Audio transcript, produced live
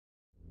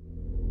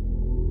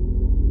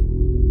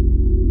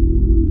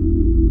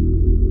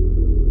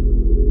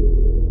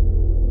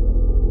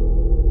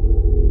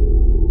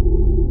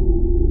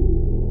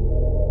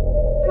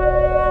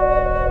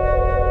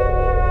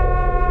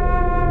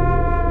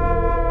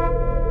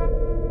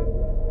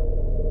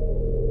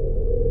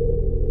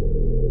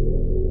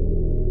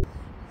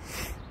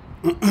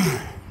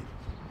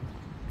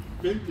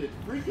Vintage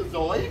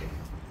Freakazoid.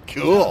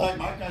 Cool. That's like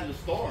my kind of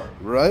store.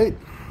 Right?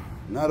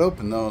 Not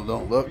open though,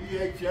 don't look.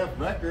 VHF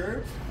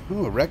records.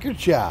 Oh, a record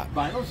shop.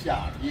 Vinyl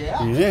shop,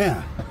 yeah.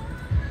 Yeah.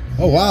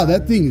 Oh wow,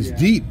 that thing's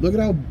deep. Look at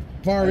how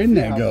far in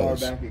that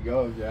goes. How far back it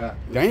goes, yeah.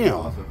 Damn.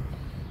 Awesome.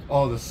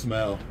 Oh, the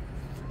smell.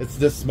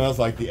 This smells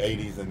like the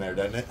 80s in there,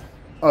 doesn't it?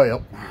 Oh,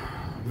 yep.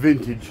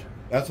 Vintage.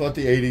 That's what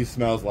the 80s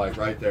smells like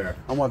right there.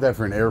 I want that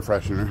for an air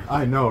freshener.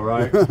 I know,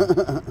 right?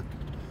 The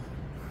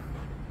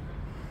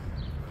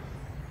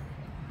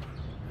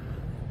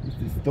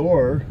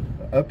store,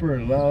 upper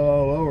and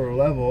lower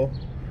level.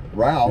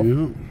 Ralph.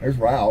 Yeah. There's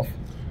Ralph.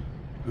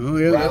 Oh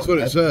yeah, Ralph, that's what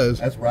it says.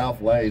 That's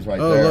Ralph Lays right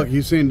there. Oh look,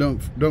 he's saying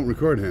don't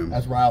record him.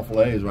 That's Ralph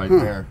Lays right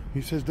there.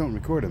 He says don't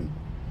record him.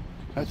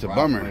 That's a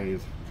bummer.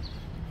 Lays.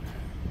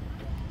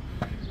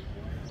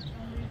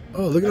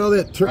 Oh, look at all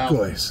that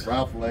turquoise.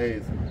 Ralph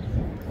Lays.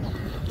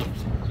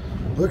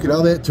 Look at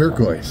all that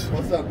turquoise.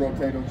 What's up,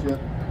 potato chip?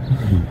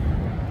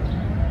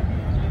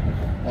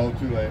 Oh,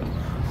 too late.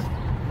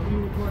 What are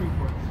you recording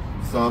for?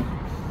 Some.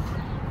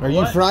 Are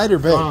you fried or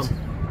baked?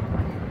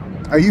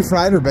 Are you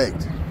fried or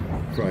baked?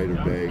 Fried or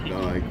baked, I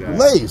like that.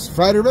 Lays,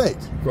 fried or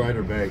baked? Fried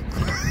or baked.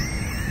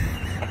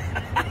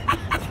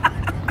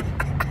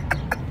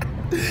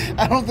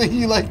 I don't think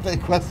you like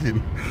that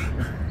question.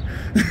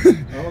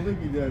 I don't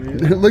think he did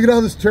either. Look at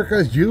all this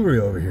turquoise jewelry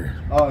over here.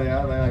 Oh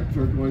yeah, they like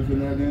turquoise in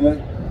there, do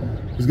they?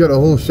 He's got a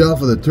whole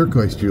shelf of the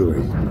turquoise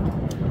jewelry.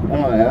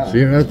 Oh yeah.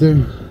 See it right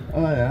there?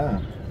 Oh yeah.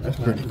 That's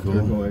pretty cool.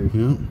 Turquoise.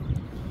 Yeah.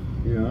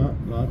 Yeah,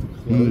 lots of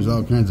clothes. There's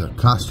all kinds of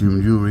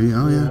costume jewelry.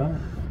 Oh yeah.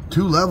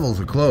 2 levels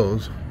of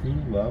clothes. 2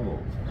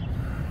 levels.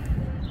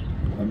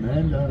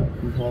 Amanda,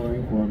 he's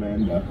hollering for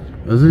Amanda.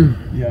 Is he?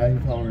 Yeah,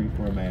 he's hollering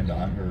for Amanda.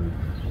 I heard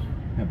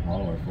him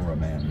holler for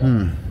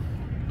Amanda.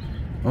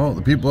 Oh,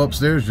 the people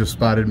upstairs just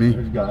spotted me.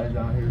 There's guys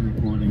out here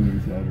recording, he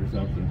said, or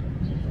something.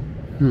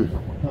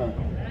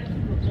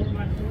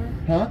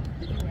 Huh?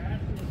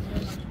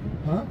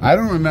 Huh? I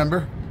don't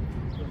remember.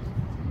 Do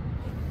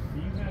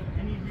you have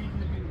any reason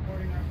to be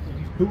recording our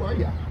store? Who are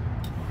ya?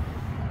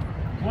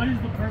 What is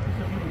the purpose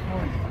of you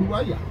recording? Who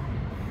are ya?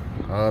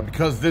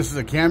 Because this is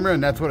a camera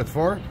and that's what it's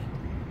for?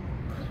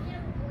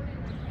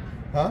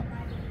 Huh?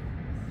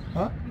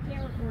 Huh? You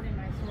can't record in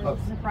my store.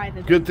 This is a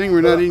private. Good thing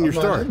we're not in your I'm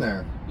store. Not in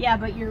there. Yeah,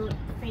 but you're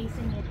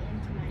facing it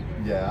into my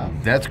room. Yeah.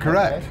 That's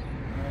correct. Okay.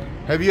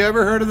 Have you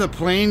ever heard of the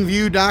plain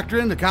view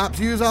doctrine the cops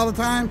use all the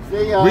time?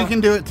 See ya. We can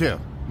do it too.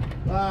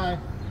 Bye.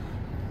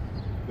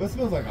 This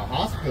smells like a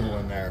hospital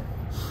in there.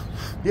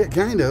 Yeah,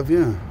 kind of,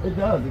 yeah. It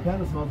does. It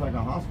kind of smells like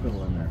a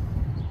hospital in there.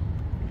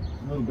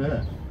 A little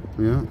bit.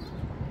 Yeah.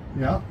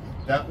 Yeah.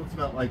 That one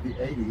smelled like the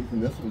 80s,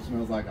 and this one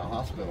smells like a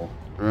hospital.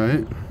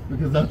 Right.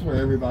 Because that's where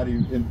everybody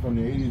from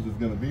the 80s is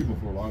going to be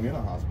before long, in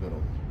a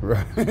hospital.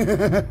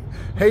 Right.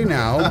 Hey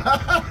now.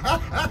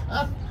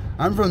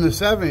 I'm from the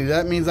 70s.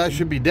 That means I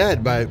should be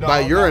dead by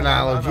your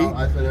analogy. No.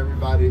 I said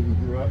everybody who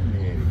grew up in the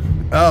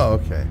 80s. Oh,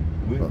 okay.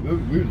 We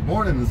were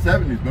born in the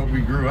 70s, but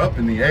we grew up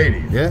in the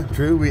 80s. Yeah,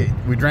 true.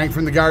 We drank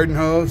from the garden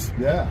hose.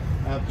 Yeah,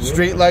 absolutely.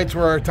 Street lights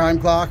were our time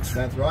clocks.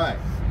 That's right.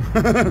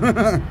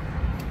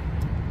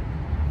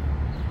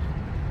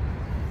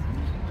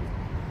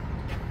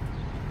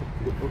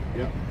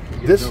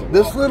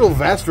 This little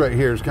vest right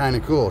here is kind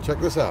of cool. Check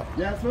this out.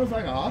 Yeah, it smells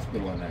like a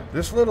hospital in there.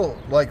 This little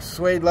like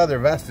suede leather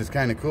vest is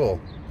kind of cool.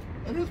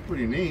 That is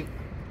pretty neat.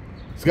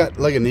 It's got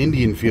like an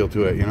Indian feel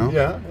to it, you know?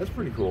 Yeah, that's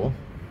pretty cool.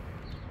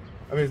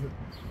 I mean,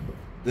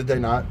 did they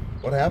not?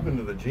 What happened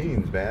to the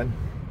jeans, man?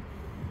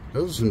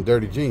 Those are some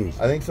dirty jeans.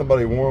 I think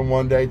somebody wore them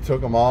one day,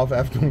 took them off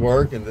after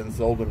work, and then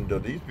sold them to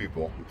these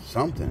people.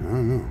 Something, I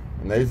don't know.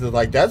 And they said,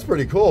 like, that's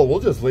pretty cool. We'll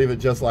just leave it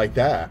just like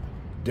that.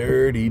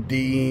 Dirty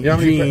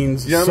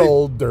jeans, you know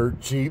sold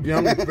dirt cheap. You know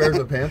how many pairs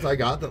of pants I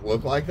got that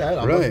look like that?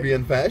 I must be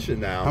in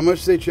fashion now. How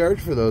much do they charge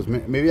for those?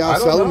 Maybe I'll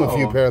sell them a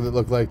few pair that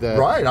look like that.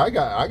 Right, I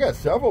got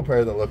several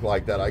pairs that look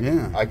like that.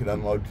 I could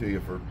unload to you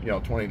for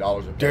 $20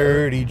 a pair.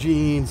 Dirty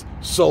jeans,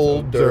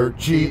 sold dirt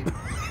cheap.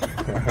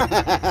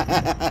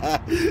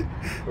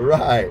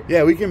 Right.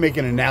 Yeah, we can make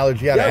an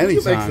analogy out of any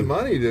song. song. Make some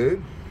money,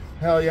 dude.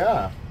 Hell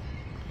yeah.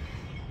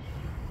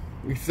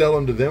 We sell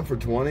them to them for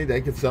 20.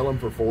 They could sell them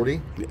for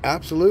 40.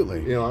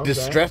 Absolutely. You know,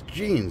 distressed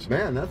jeans.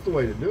 Man, that's the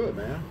way to do it,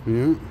 man.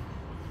 Yeah.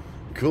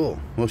 Cool.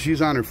 Well,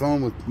 she's on her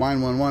phone with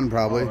 911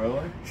 probably. Oh,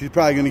 really? She's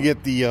probably going to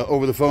get the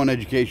over-the-phone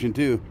education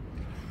too.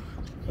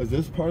 Is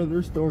this part of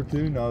their store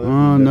too? No, this is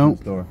a different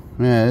store.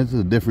 Yeah, it's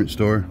a different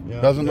store. Yeah,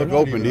 doesn't look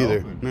opened either.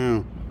 Open.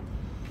 No.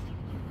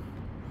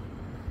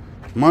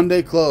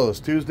 Monday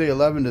closed. Tuesday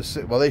 11 to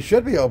 6. Well, they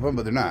should be open,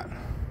 but they're not.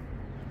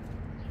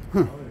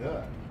 Huh. Oh,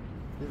 yeah.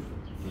 It's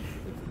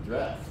a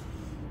dress.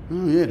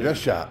 Oh, yeah, dress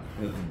shop.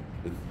 It's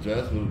a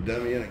dress with a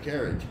dummy in a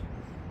carriage.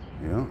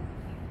 Yeah.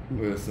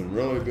 With some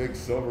really big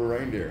silver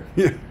reindeer.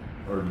 Yeah.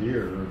 Or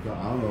deer. Or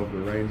I don't know if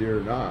they're reindeer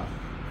or not.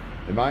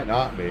 It might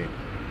not be.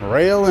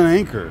 Rail and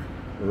anchor.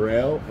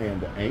 Rail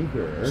and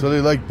anchor. So they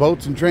like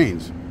boats and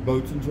trains.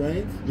 Boats and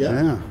trains?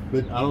 Yeah.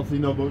 But I don't see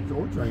no boats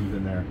or trains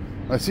in there.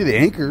 I see the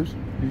anchors.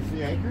 Do you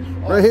see anchors?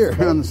 Right here,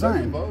 there's on the there's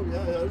sign. A boat.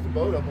 Yeah, there's a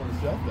boat up on the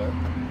shelf there.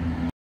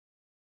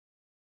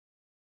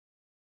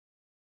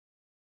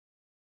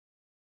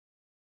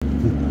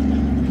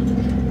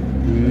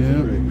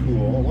 Yeah. Pretty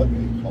cool. What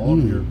they call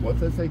your? What's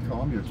that say?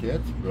 Calm your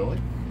tits? Really?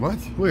 What?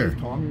 Where?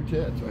 Calm your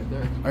tits, right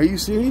there. Are you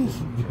serious?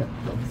 Yeah,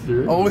 I'm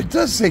serious. Oh, it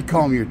does say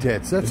calm your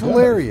tits. That's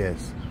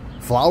hilarious.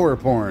 Flower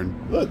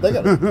porn. Look, they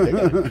got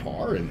a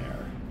car in there.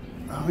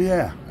 Oh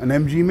yeah, an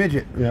MG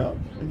midget. Yeah,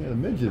 they got a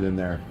midget in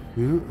there.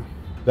 Yeah.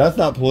 That's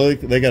not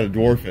political. They got a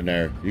dwarf in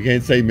there. You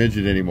can't say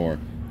midget anymore.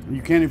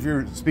 You can if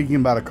you're speaking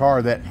about a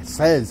car that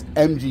says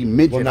MG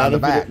midget on the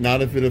back.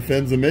 Not if it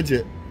offends a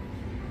midget.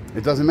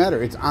 It doesn't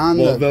matter. It's on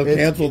Well, they'll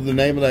cancel the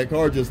name of that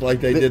car just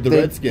like they did the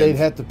Redskins. They'd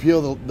have to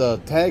peel the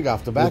tag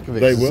off the back of it.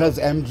 They It will. says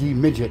MG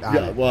midget on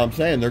it. Well, I'm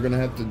saying they're gonna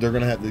have to.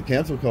 The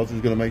cancel culture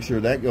is gonna make sure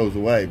that goes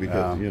away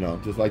because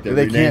just like they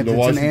They renamed can't. the It's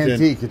Washington. an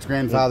antique. It's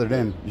grandfathered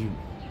in.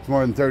 It's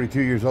more than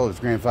 32 years old. It's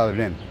grandfathered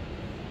in.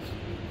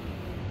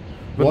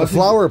 But the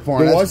flower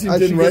porn. The I Washington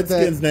should get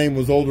Redskins name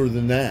was older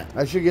than that.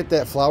 I should get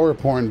that flower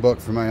porn book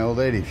for my old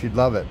lady. She'd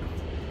love it.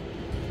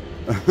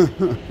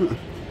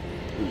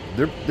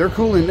 they're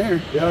cool in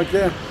there. Yeah, like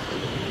that.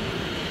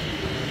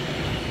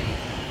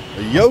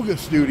 A yoga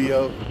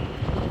studio.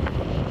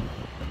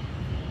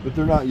 But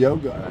they're not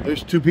yoga.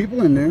 There's 2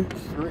 people in there.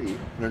 3.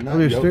 They're not. Oh,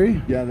 there's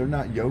 3? Yeah, they're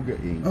not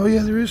yoga-ing. Oh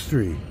yeah, there is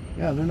 3.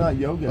 Yeah, they're not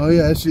yoga. Oh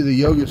yeah, I see the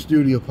yoga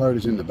studio part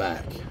is in the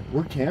back.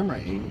 We're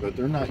camera-ing, but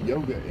they're not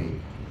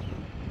yoga-ing.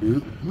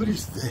 What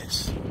is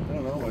this? I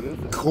don't know what is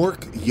it.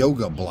 Cork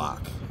yoga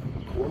block.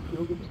 Cork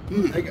yoga.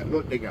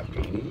 They got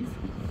beanies.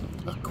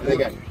 They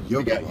got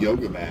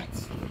yoga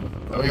mats.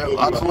 Oh yeah,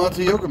 lots and lots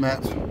of yoga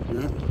mats.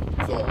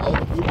 Yeah. So all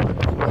the people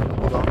that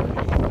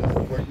this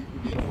is where you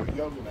can get your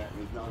yoga mat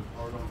is not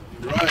hard on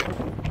the Right.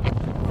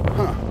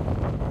 Huh.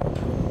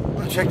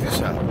 Well, check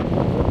this out.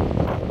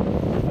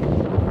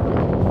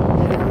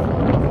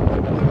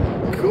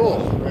 Cool.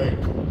 Great.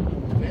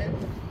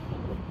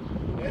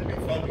 That'd be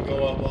fun to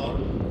go up on.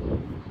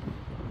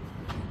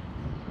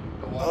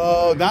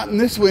 Oh, not in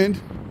this wind.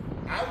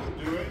 I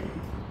would do it.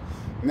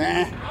 Nah.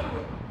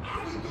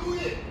 I would do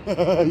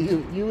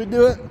it. you would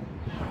do it?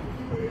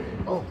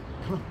 Oh,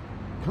 come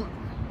on.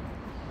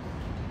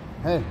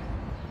 Hey,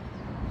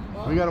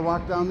 we got to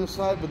walk down this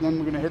side, but then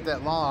we're going to hit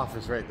that law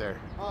office right there.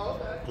 Oh,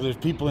 okay. There's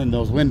people in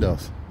those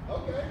windows.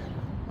 Okay.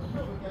 Let's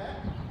go with that.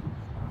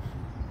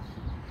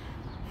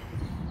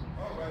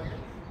 All right.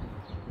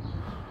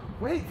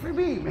 Wait for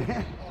me,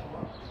 man.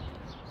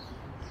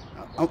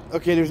 Oh,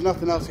 okay, there's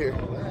nothing else here.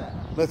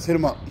 Let's hit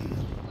them up.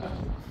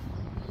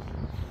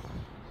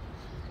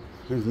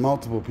 There's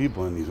multiple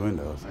people in these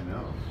windows. I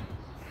know.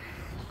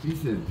 He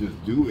said,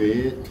 just do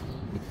it.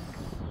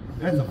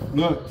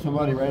 Look,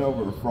 somebody ran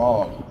over a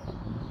frog.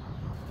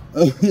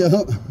 Oh, yeah.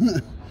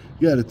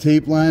 Got a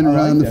tape line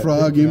around the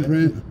frog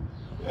imprint.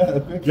 Yeah,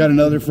 Got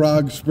another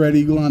frog spread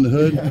eagle on the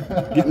hood.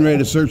 Getting ready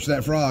to search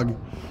that frog.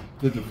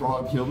 Did the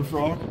frog kill the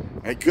frog?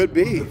 It could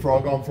be. The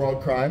frog on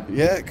frog crime?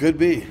 Yeah, it could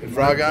be.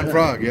 Frog on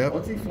frog, yep.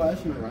 What's he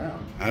flashing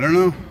around? I don't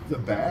know. It's a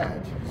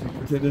badge. Is he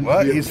pretending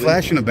What? to be He's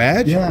flashing a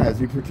badge? Yeah, is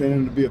he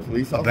pretending to be a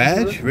police officer?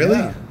 Badge? Really?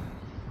 Yeah.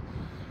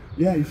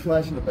 Yeah, he's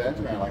flashing a badge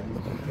around like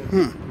he's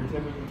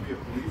pretending to be a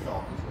police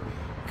officer.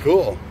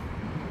 Cool.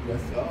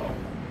 Yes, so.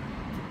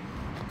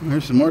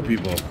 There's some more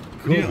people.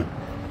 Cool.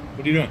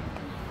 What are you doing?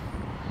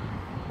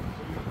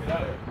 Get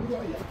out of here.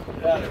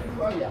 Get out of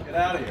here. Get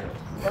out of here.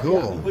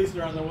 Cool. The police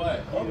are on their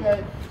way.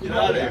 Okay. Get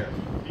out of here.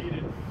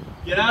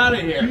 Get out of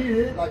here. Beat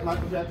it, like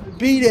Michael Jackson.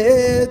 Beat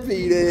it,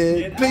 beat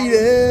it, beat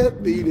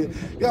it, beat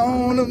it.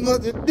 Gonna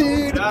mother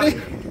did Get out of it.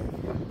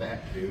 here.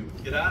 Back,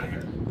 dude. Get out of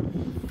here.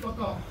 Fuck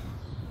off.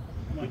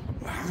 Come on.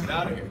 Get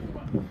out of here. Come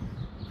on.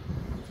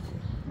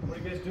 What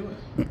are you guys doing?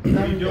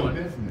 What are you doing?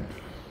 Business.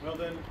 Well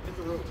then, hit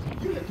the road.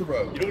 You hit the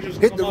road. You don't just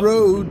Hit come the up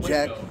road, with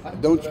Jack. window.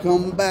 Don't you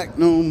come back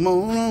no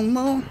more, no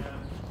more.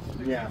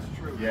 Yeah,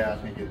 yeah, I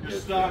think it You're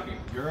is. stalking.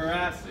 You're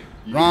harassing.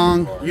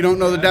 Wrong. You don't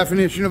know the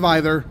definition of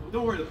either.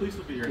 Don't worry, the police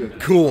will be here in a minute.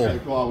 Cool. Okay,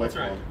 cool, I'll wait That's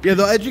for right. him. Yeah,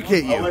 they'll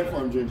educate I'll you. wait for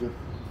him, Ginger.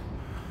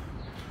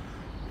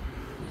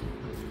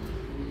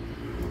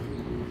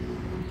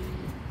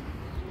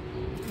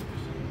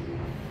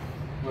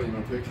 What, you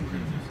want a picture?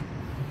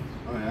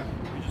 Oh, yeah?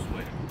 You just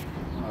wait.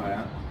 Oh,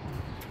 yeah?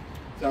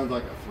 Sounds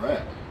like a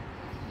threat.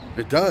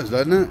 It does,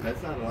 doesn't it? That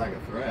sounded like a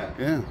threat.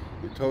 Yeah,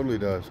 it totally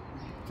does.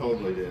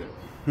 Totally did.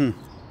 Hmm.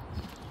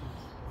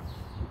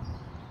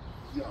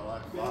 You got a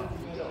lot of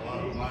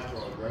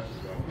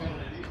microaggressions going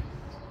on.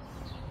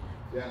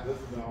 Yeah, this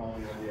is the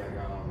only idea I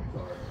got on me,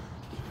 sorry.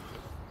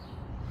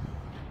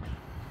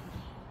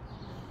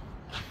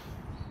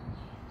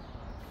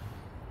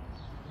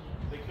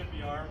 They could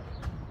be armed.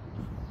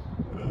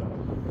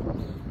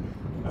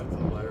 That's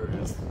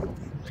hilarious.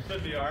 They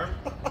could be armed.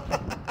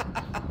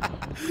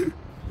 You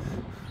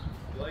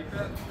like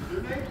that? Is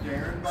your name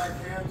Darren by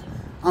chance?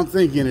 I'm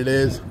thinking it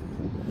is. Is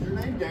your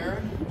name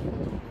Darren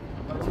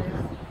by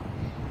chance?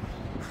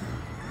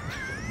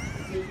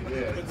 I think it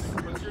is.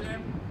 What's your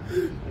name?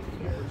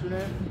 What's your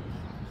name?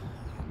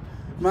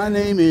 My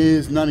name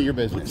is none of your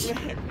business.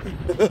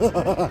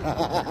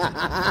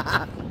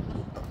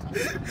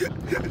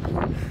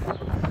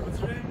 What's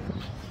your name?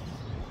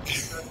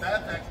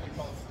 That's actually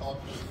called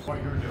stalking.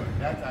 What you're doing,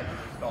 that's actually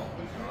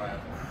stalking.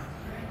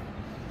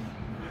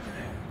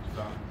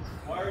 So,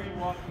 Why are you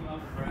walking on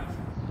the grass?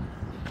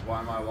 why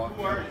am I walking?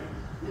 Who are you?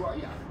 Who are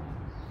you?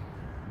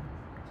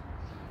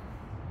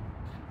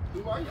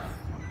 Who are you?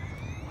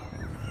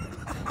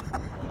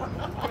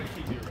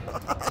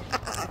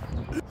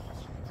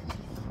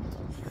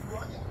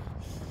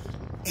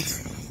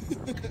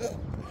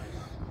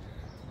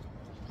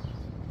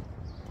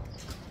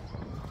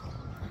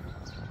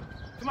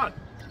 Come on,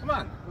 come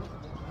on,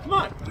 come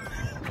on,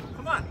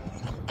 come on.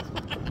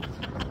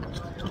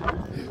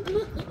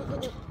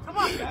 Come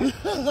on, guys.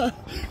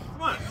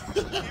 Come on. Are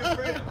you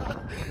afraid?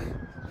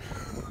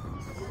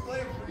 We're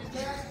playing freeze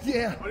tag?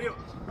 Yeah, What are you?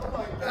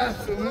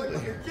 absolutely.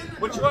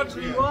 Which runs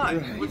are you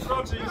on? Which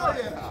runs are you on? Oh,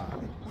 yeah.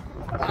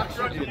 Which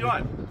runs are you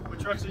on?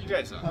 Which runs are you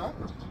guys on? Huh?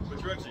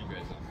 Which runs are you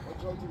guys on?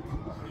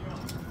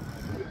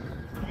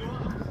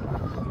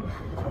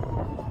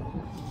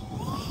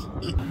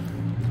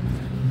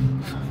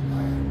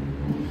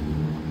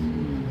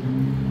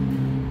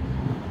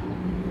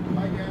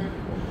 Hi, Gary.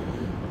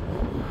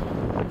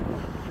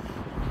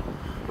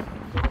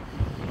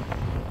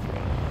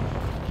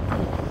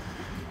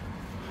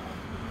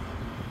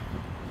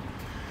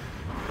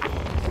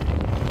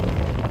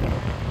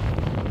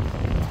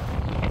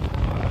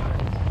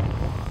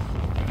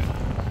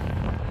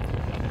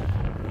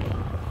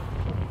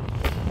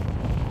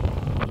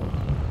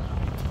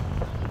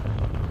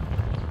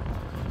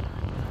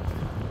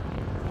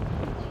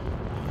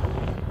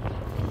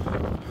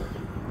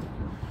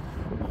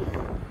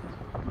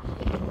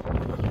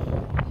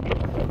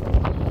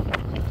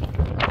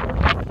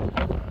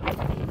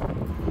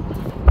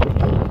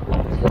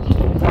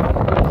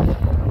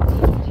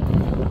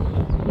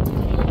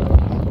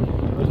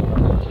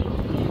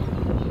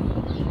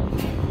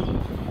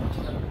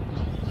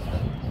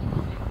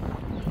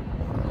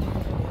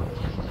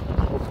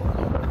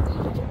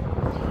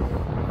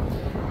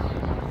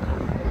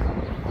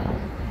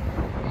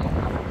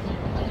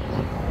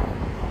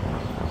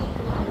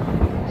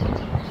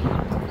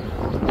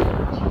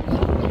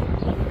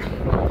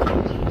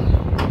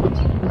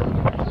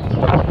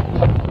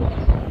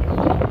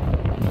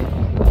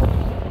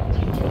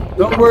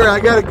 Don't worry, I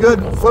got a good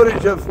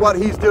footage of what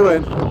he's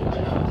doing.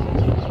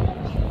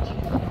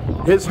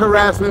 His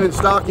harassment and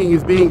stalking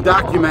is being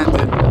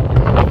documented.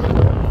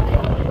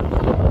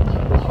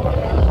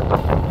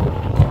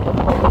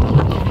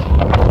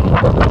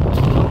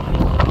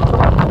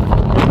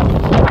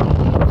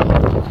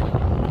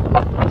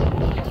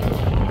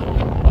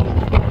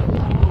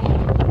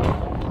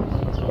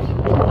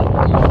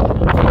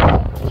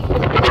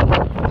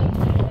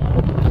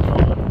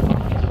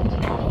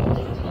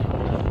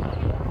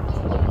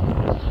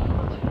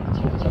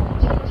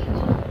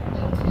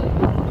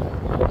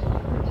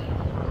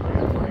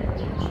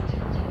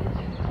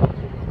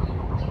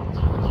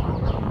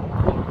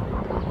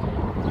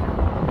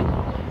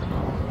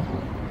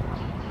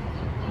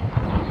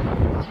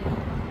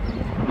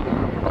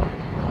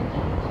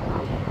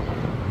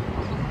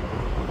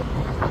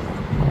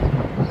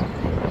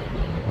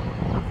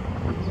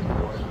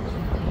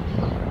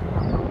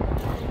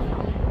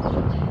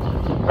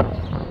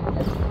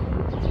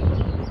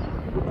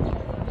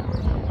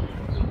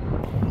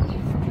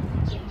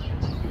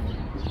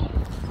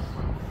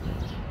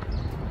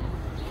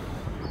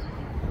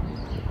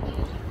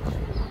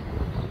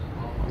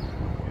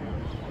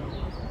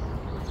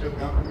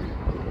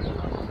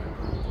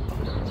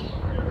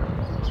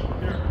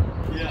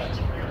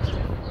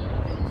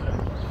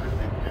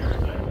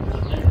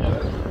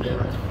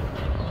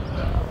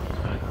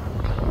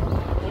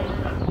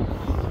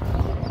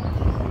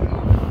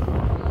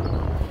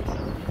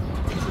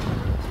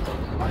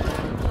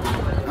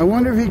 I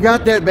wonder if he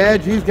got that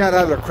badge he's got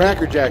out of the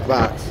Cracker Jack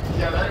box.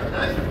 Yeah,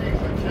 that should be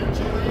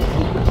potentially.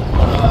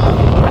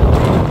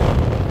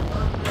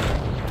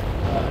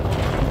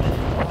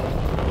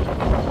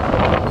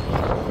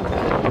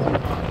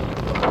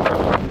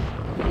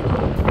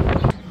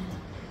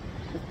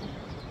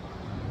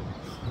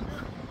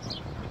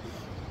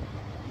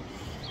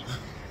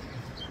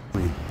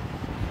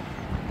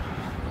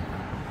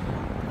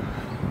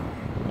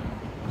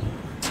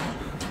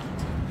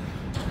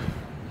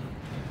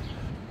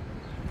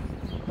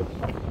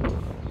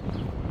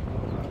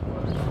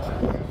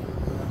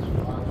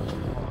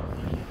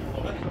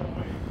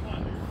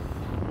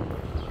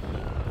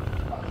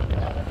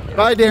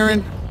 Bye,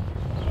 Darren.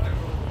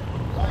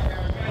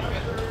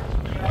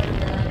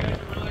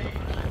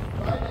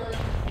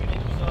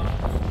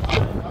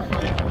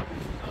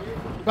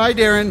 Bye,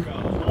 Darren.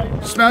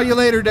 Smell you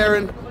later,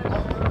 Darren.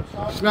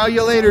 Smell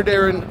you later,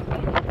 Darren.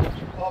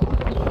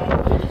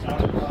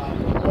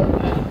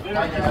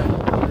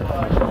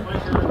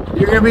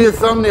 You're going to be a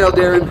thumbnail,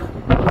 Darren.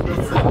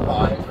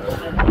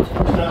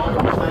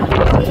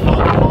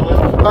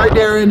 Bye,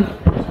 Darren.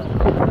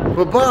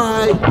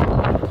 Bye-bye.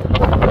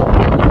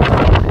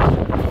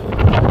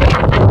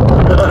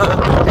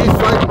 He's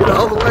like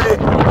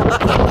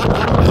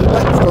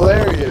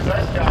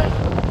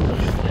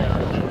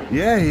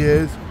Yeah, he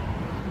is.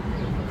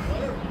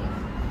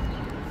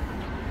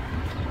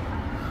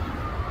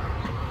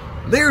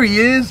 There he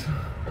is.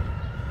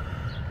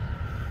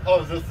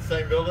 Oh, is this the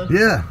same building?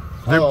 Yeah.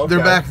 They're okay.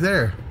 back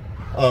there.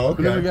 Oh, okay.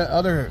 And then we got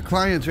other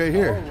clients right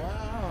here.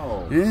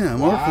 Oh, wow. Yeah,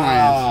 more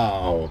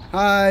clients.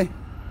 Hi.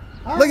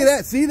 Hi. Look at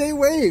that. See, they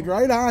waved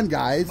right on,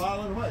 guys.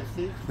 Smiling away.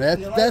 See?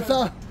 That's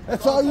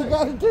all you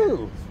got to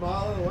do.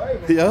 Smiling away.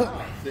 Yep.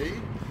 Wow. See?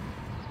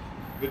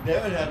 But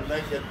David had to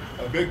make it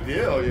a big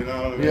deal, you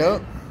know what I mean?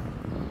 Yep.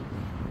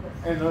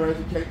 And they're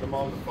educating them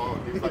on the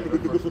phone. He's like the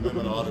First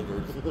Amendment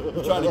auditors.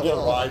 He's trying to get a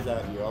rise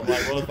out of you. I'm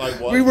like, well, if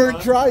I was We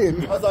weren't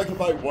trying. I was like, if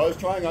I was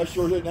trying, I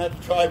sure didn't have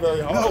to try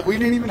very hard. No, we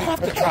didn't even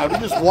have to try. We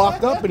just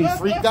walked up and he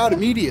freaked out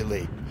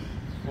immediately.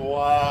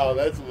 Wow,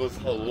 that was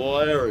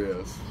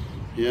hilarious.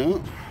 Yeah.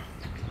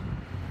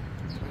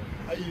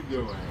 How you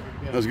doing?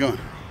 How's it going?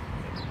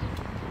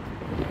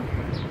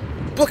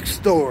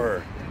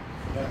 Bookstore.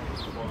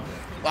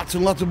 Lots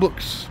and lots of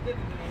books.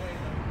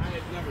 I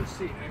had never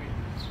seen. I mean,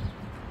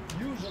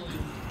 usually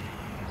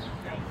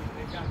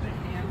they've got the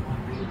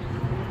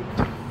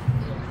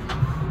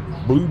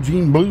hand. Blue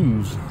Jean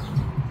Blues.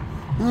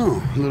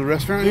 Oh, a little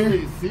restaurant here?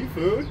 Hey,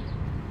 seafood?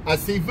 I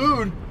see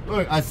food.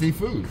 Look, I see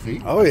food,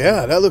 see? Oh,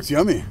 yeah, that looks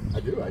yummy. I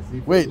do, I see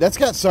food. Wait, that's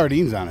got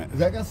sardines on it. Has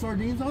that got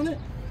sardines on it?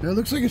 That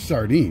looks like a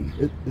sardine.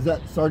 Is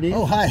that sardines?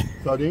 Oh, hi.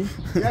 Sardines?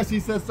 Yeah, she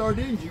said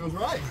sardines. She was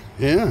right.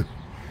 Yeah.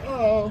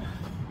 Oh.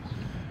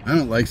 I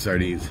don't like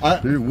sardines. I-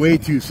 They're way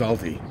too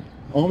salty.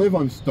 Only if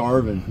I'm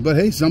starving. But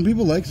hey, some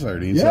people like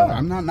sardines, so Yeah.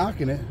 I'm not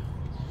knocking it.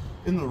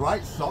 In the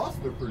right sauce,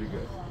 they're pretty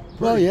good.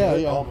 Well, Pretty yeah,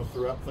 good. yeah. I almost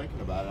threw up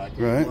thinking about it. I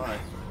can't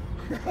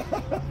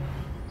lie.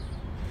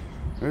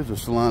 There's a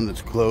salon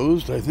that's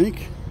closed, I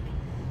think.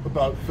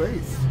 About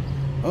face.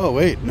 Oh,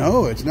 wait,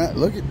 no, it's not.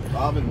 Look at.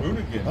 Robin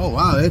Moonigan. Oh,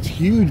 wow, that's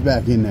huge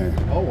back in there.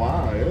 Oh,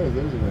 wow, it is,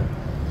 isn't it?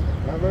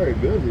 Not very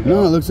busy, No,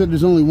 though. it looks like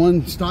there's only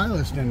one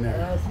stylist in Yeah,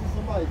 there. I see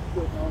somebody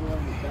sitting all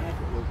around the back,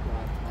 it looks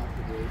like,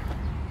 possibly.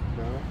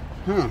 No?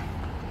 Huh.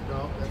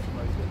 No, that's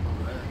somebody sitting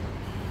over there.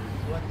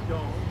 Let's go.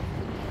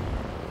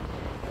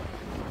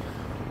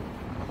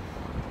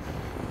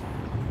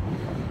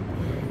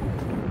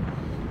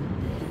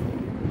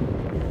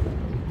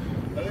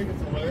 I think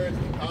it's hilarious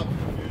the cops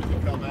refuse to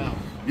come out.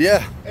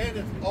 Yeah, And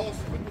it's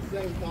awesome at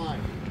the same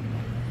time.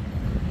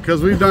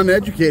 because we've done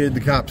educated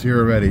the cops here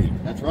already.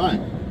 That's right.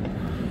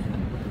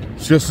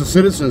 It's just the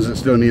citizens that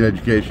still need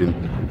education.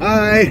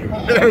 Hi.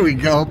 There we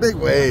go. Big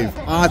wave.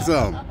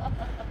 Awesome.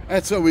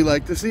 That's what we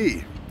like to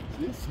see.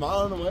 He's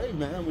smiling away,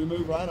 man. We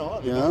move right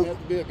on. It Yeah. doesn't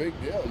have to be a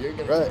big deal. You're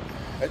gonna, Right.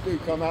 That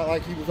dude come out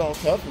like he was all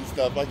tough and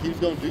stuff, like he was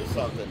going to do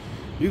something.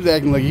 He was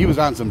acting like he was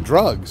on some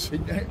drugs.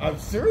 I'm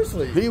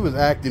seriously. He was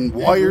acting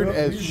wired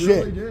as He shit.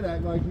 really did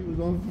act like he was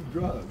on some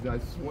drugs, I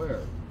swear.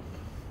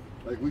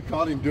 Like we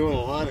caught him doing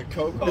a line of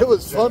coke. It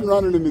was fun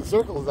running him in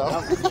circles That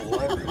out. was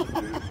hilarious,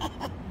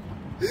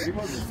 dude. He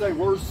wants to say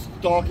we're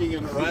stalking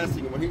and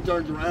harassing him when he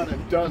turns around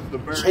and does the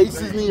very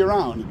Chases thing. me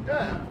around.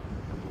 Yeah.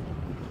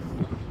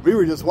 We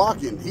were just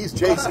walking. He's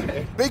chasing.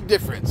 Right. Big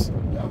difference.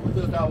 That was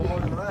just out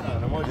walking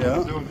around. And what Yeah. he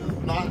was doing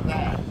is not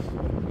that.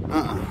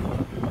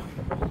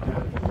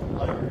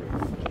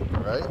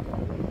 Right?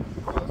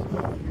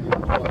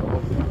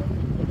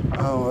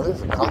 Oh, well,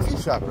 there's a coffee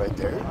shop right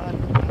there.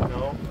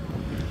 No.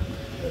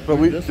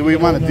 But do we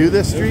want to do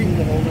this street?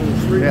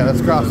 Yeah,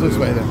 let's cross this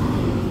way then.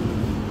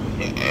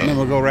 And then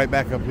we'll go right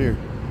back up here.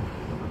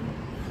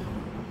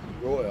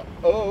 Royal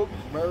Oaks,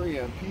 Murray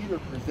and Peter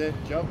present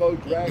Jumbo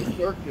Drag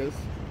Circus.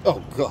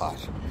 Oh,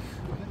 gosh.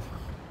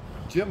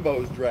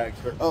 Jimbo's Drag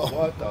Circus. Oh.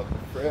 What the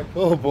frick?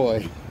 Oh,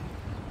 boy.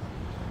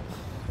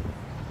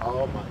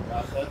 Oh my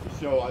gosh, that's a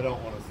show I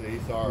don't want to see.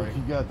 Sorry.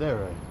 You got that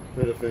right.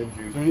 Could offend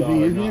you. Is there anything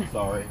Sorry, in not here?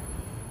 sorry.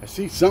 I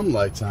see some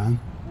lights on.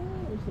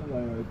 Oh, there's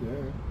somebody right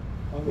there.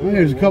 Oh, Oh,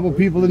 there's a couple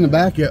people in the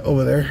back yet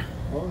over there.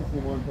 I only see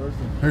one person.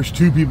 There's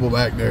two people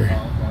back there.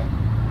 Oh, okay.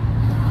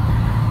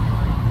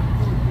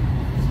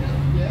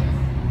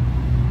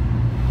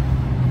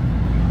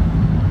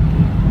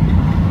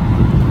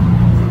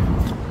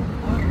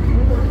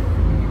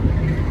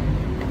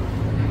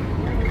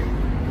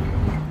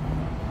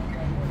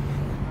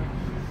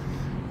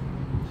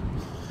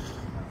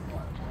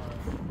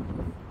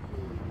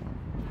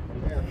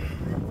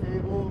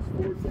 Tables,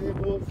 4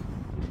 tables,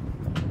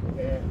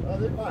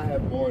 and they might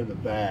have more in the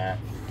back.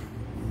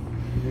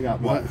 They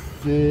got what,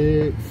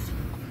 6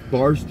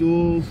 bar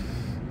stools.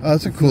 Oh,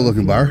 that's a cool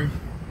looking bar.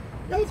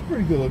 Yeah, it's a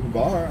pretty good looking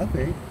bar, I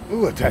think.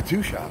 Ooh, a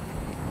tattoo shop.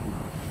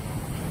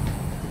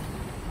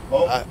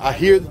 Oh, I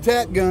hear the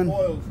tat gun.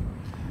 coils.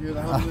 You hear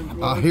the hum of them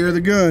coils? I hear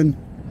the gun.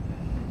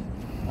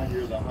 I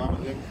hear the hum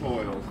of them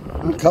coils.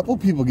 A couple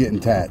people getting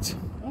tats.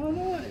 Oh,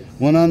 nice.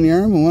 One on the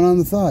arm and one on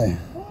the thigh.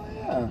 Oh,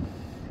 yeah.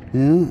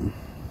 Yeah,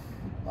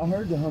 I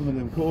heard the hum of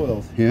them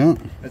coils. yeah,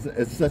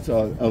 It's such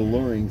a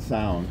alluring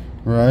sound.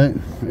 right.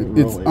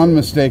 really It's is.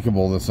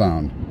 unmistakable, the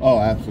sound, Oh,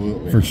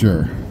 absolutely. for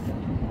sure.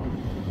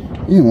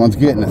 Yeah, one's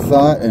getting a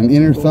thigh, an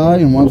inner thigh,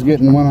 and one's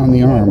getting one on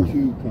the arm.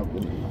 Shoe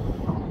company.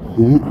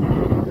 Yeah.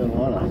 Got a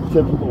lot of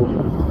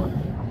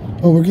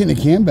typical Oh, we're getting a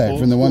cam back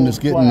from the one that's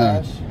getting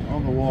flash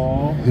on the the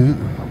wall. Yeah.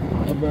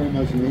 I'm very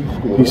much new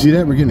school. You see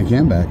that? We're getting a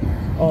cam back.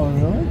 Oh,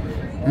 really?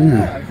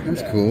 Yeah,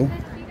 that's cool.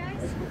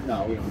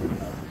 No, we don't need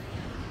that.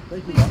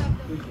 Thank you.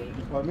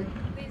 Pardon me?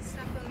 Please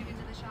stop going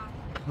into the shop.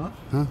 Huh?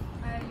 Huh?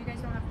 You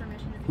guys don't have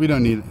permission to do We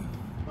don't need it.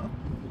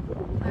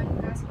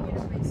 I'm asking you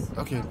to please.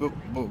 Okay, stop but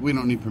filming. we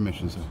don't need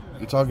permission, so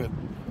it's all good.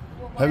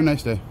 Well, Have a why-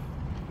 nice day.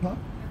 Huh?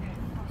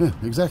 Yeah,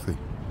 exactly.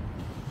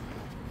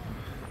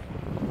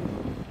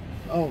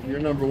 Oh, you're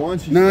number one?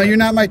 She No, said. you're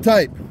not my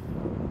type.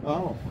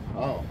 Oh,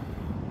 oh.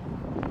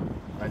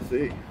 I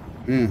see.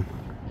 Yeah.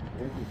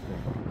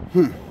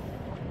 Interesting.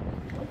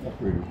 That's a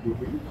pretty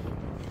poopy.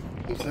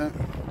 What's that?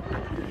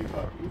 Pretty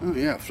puppy. Oh,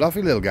 yeah,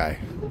 fluffy little guy.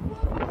 Little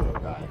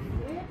guy.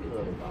 Happy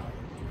little guy.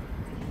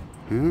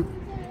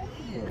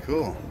 Yeah.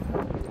 Cool.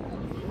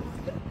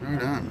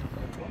 Right on.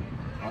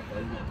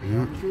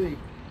 Yeah. Tree.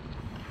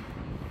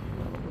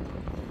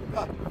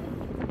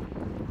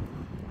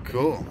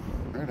 Cool.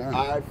 Right on.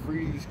 I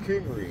freeze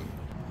creamery.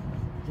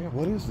 Yeah,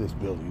 what is this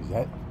building? Is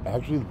that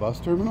actually the bus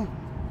terminal?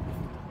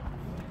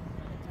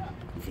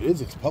 If it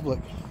is, it's public.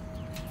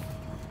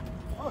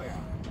 Oh yeah.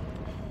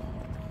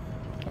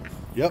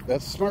 Yep,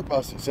 that's a smart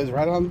bus. It says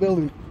right on the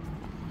building.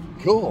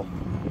 Cool.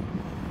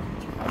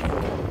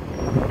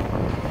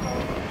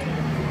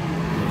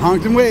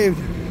 Honked and waved.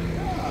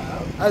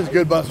 That was a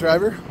good bus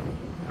driver.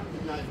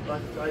 Nice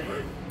bus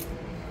driver.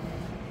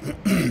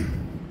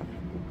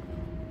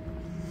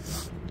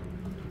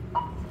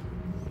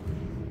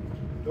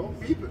 Don't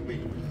beep at me.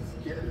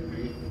 You're scaring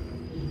me.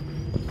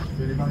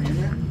 Is anybody in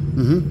there?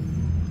 Mm-hmm.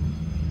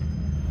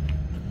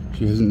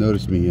 She hasn't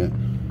noticed me yet.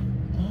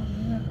 Oh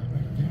yeah,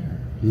 right there.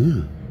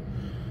 Yeah.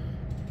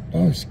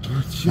 Oh,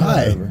 scared the shit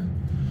Hi. out of her.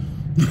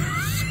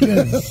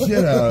 Scared the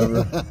shit out of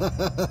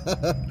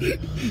her.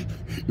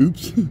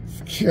 Oops.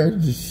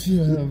 Scared the shit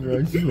out of her,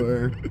 I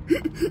swear.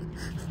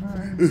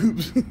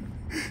 Oops.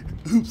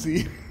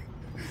 Oopsie.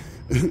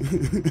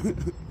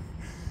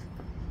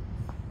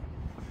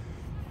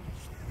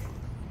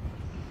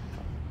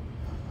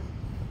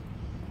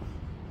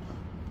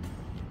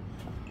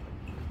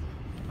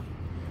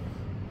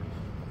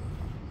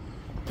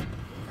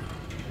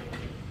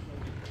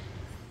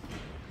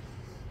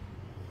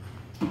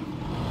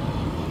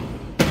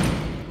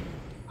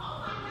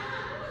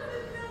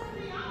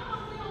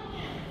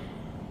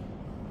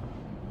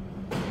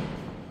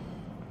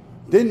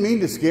 Didn't mean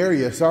to scare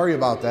you. Sorry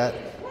about that.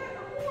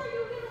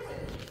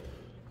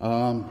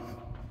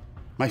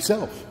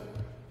 Myself.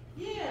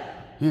 Yeah.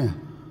 Yeah.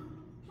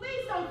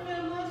 Please don't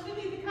film us. You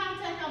need to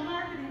contact our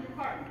marketing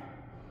department.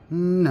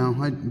 No,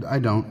 I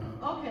don't.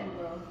 Okay,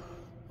 bro.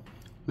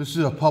 This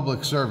is a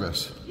public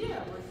service.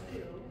 Yeah, but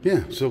still.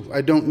 Yeah, so I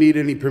don't need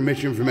any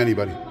permission from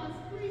anybody.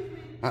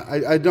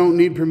 I don't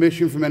need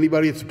permission from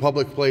anybody. It's a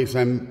public place.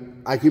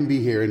 I can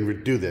be here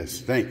and do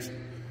this. Thanks.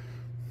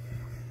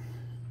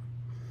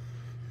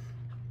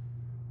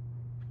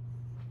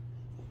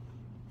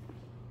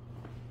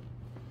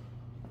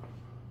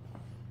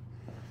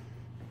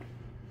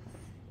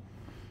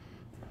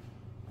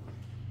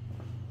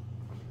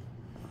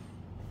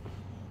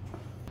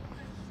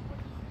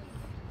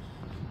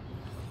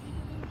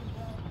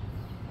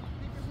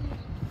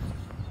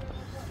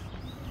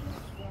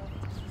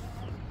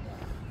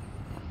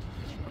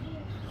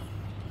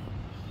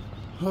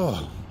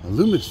 Oh, a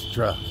Loomis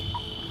truck.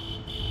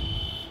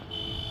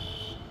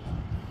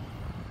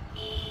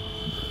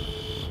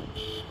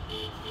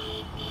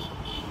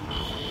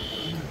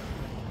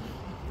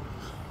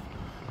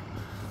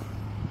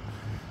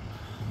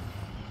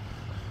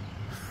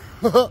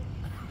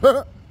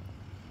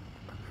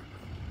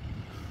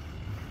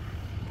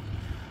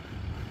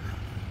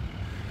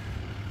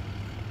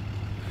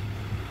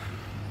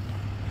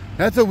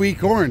 That's a weak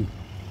horn.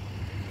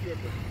 He's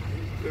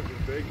tripping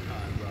big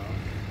time, bro.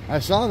 I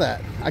saw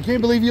that. I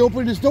can't believe he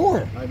opened his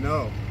door. I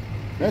know.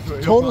 That's a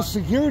He'll total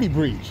probably- security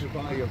breach. He'll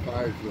probably get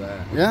fired for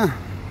that. Yeah.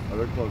 Oh,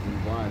 they're closing the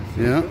blinds.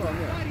 See, Yeah. good on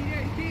you. Buddy,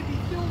 yeah, you can't be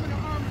filming an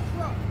armored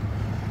truck.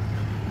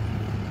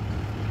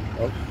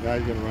 Oh, now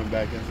he's gonna run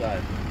back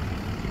inside.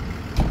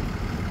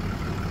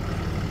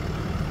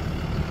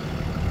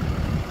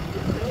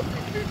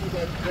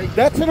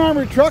 That's an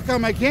armored truck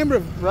on my camera,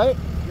 right?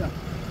 Yeah.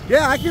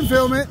 Yeah, I can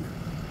film it.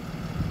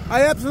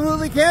 I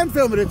absolutely can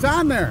film it. It's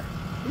on there.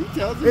 Who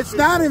tells us It's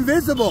not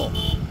invisible.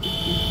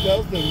 Who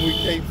tells them we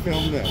can't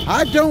film them?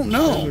 I don't On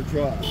know. the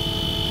truck.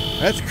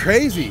 That's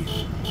crazy.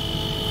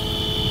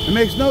 It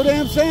makes no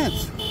damn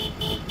sense.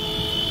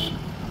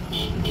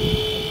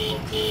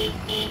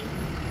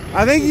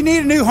 I think you need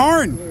a new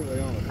horn. Clearly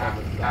on a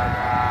public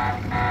side.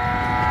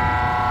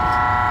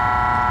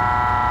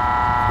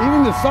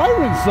 Even the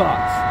siren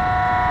sucks.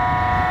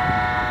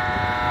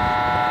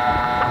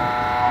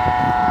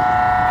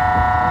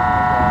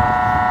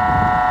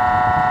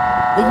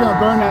 He's gonna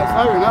burn that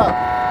siren up.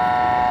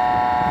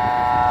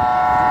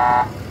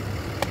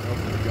 Oh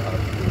my God.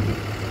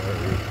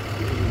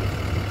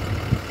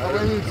 I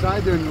went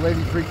inside there and the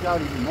lady freaked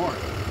out even more.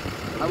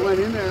 I went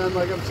in there and I'm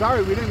like, I'm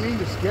sorry, we didn't mean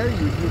to scare you.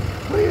 She goes,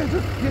 what are you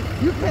doing?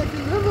 You can't do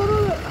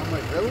that. I'm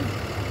like, really?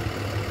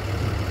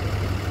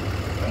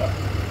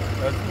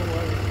 That's the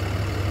way.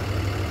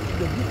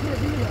 said, you can't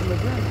do that. I'm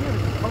like, yeah,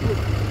 it's a public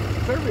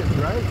service,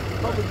 right?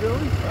 Public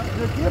building. Right.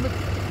 He's like, yeah, but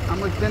I'm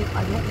like, then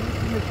I don't need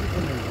permission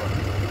from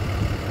anybody.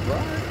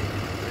 Right.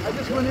 I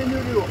just went in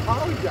there to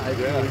apologize.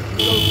 Yeah.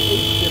 She goes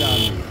ape shit on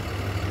me.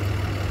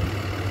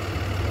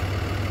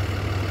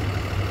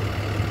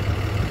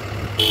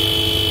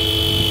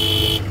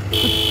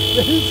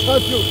 That is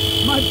such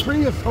a, my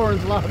Prius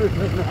horn's louder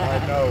than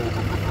that. I know.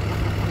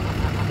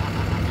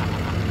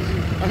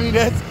 I mean,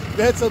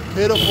 that's a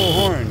pitiful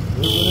horn,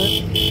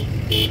 isn't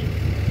it?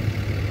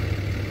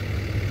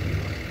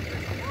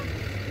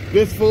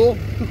 This fool?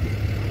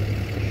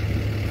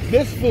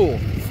 This fool.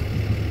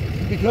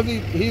 Because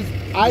he's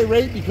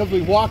irate because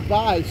we walked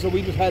by, so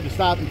we just had to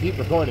stop and keep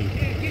recording.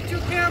 Hey, get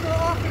your camera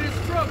off of this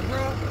truck,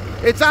 bro.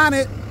 It's on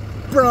it,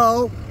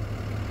 bro.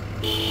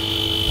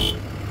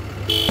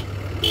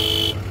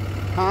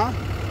 Huh?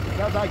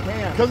 Because I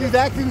can. Because he's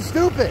acting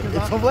stupid.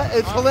 It's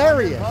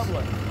hilarious. I'm in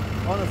public,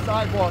 on a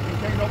sidewalk, and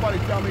can't nobody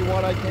tell me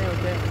what I can and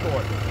can't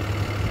record.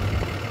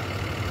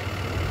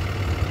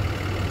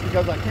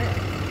 Because I can't.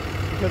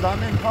 Because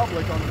I'm in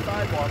public on the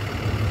sidewalk.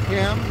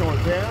 Him, nor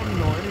them,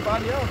 nor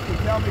anybody else can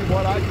tell me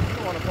what I can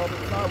do on a public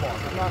sidewalk.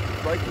 I'm not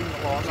breaking the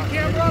law. I'm not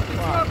Camera off the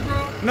truck,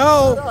 bro.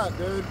 No. Shut up,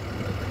 dude.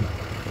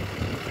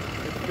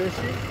 It's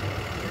fishy.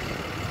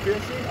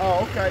 Fishy?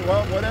 Oh, okay.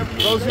 Well, whatever you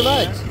Close your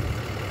think, legs. man.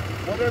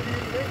 Whatever you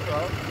think, bro.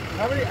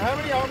 How many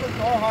armored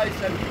car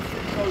heists have you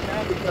seen go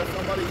down because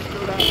somebody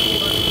stood out?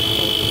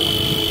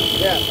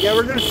 Yeah,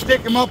 we're gonna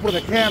stick him up with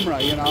a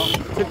camera, you know.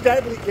 It's a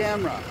deadly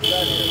camera.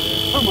 Get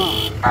here, dude. Come on.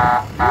 You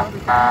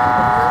understand?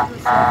 You heard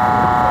yourself.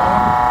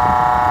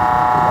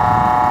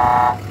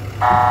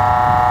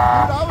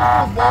 Dude, I was just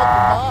walking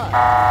by.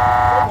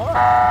 So what?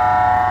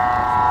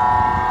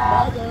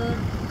 Bye, Dan.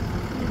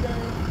 See you,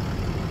 Dan.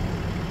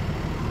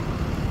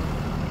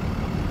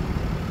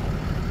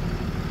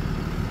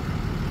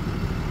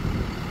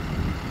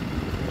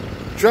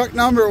 Truck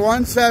number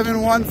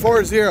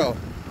 17140.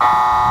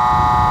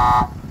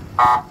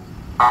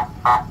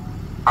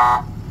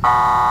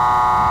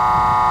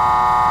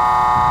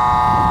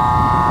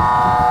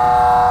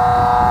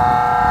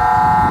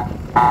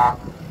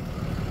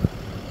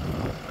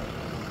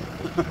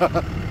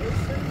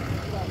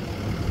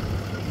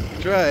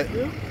 Try it.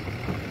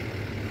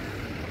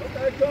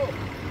 Okay, go.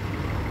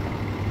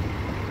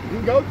 You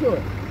can go to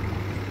it.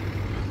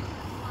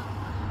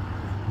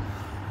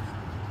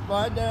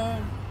 Bye,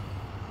 Dan.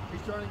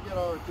 He's trying to get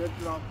our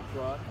attention off the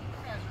front.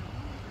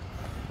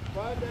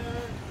 Bye,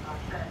 Dan.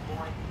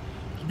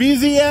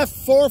 BZF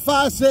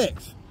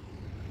 456.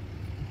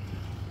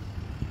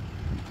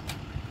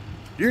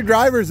 Your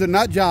driver's a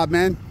nut job,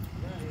 man.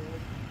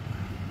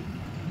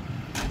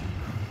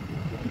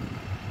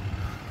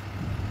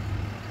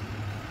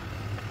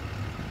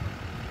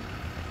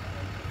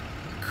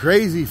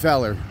 Crazy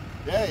feller.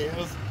 Yeah, he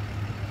is.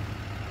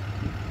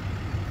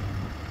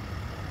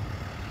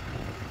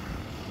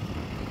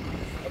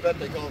 I bet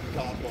they called the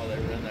cops while they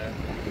were in there.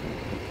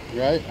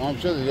 Right? I'm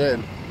sure they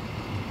did.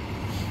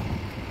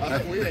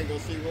 We ain't gonna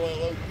see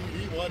Royal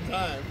OPD one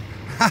time.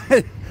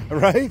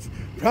 Right?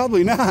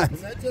 Probably not. And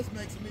that just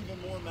makes them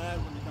even more mad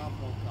when the cops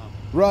won't come.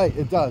 Right,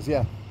 it does,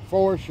 yeah.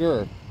 For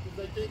sure. Because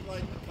they think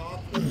like the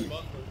cops are the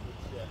butlers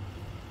and shit.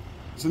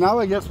 So now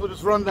I guess we'll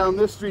just run down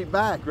this street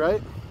back,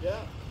 right?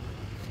 Yeah.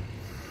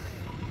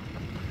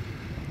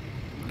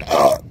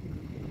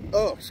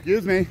 Oh,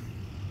 excuse me.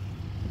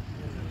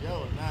 You're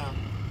yelling now.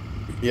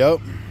 Yep.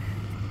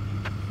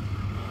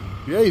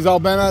 Yeah, he's all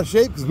bent out of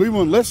shape because we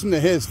won't listen to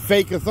his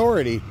fake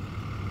authority.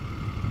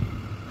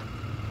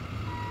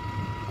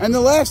 And the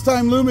last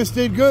time Loomis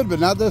did good, but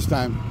not this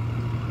time.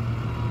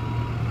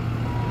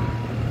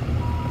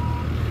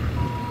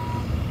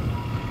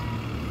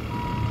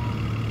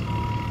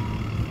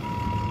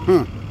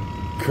 Huh.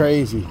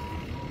 Crazy.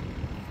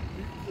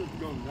 People just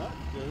go nuts,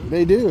 dude.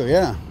 They do,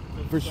 yeah.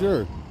 For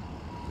sure.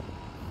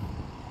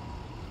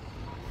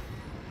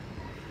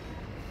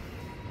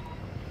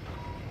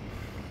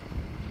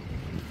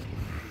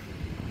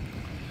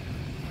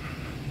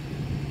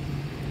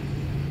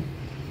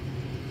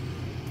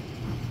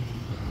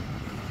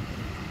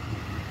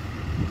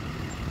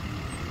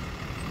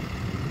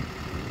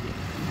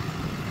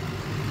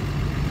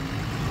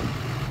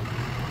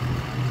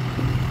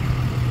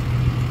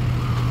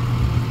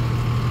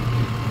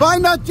 Bye,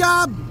 nut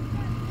job.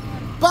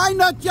 Bye,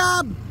 nut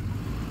job.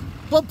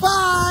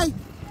 Bye-bye.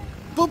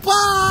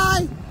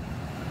 Bye-bye.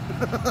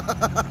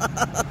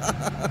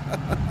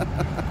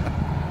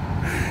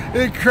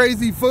 You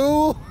crazy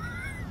fool.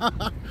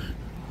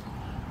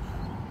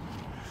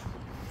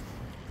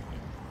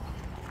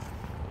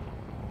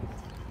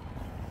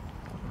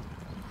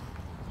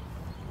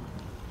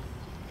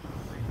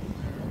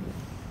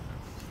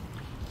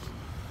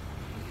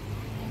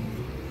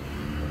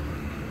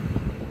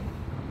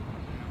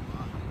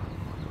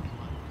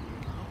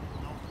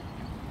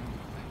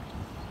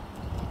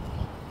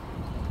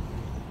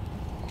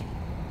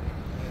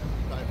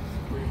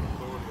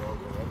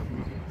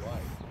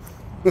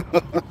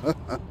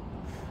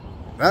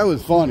 That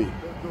was funny.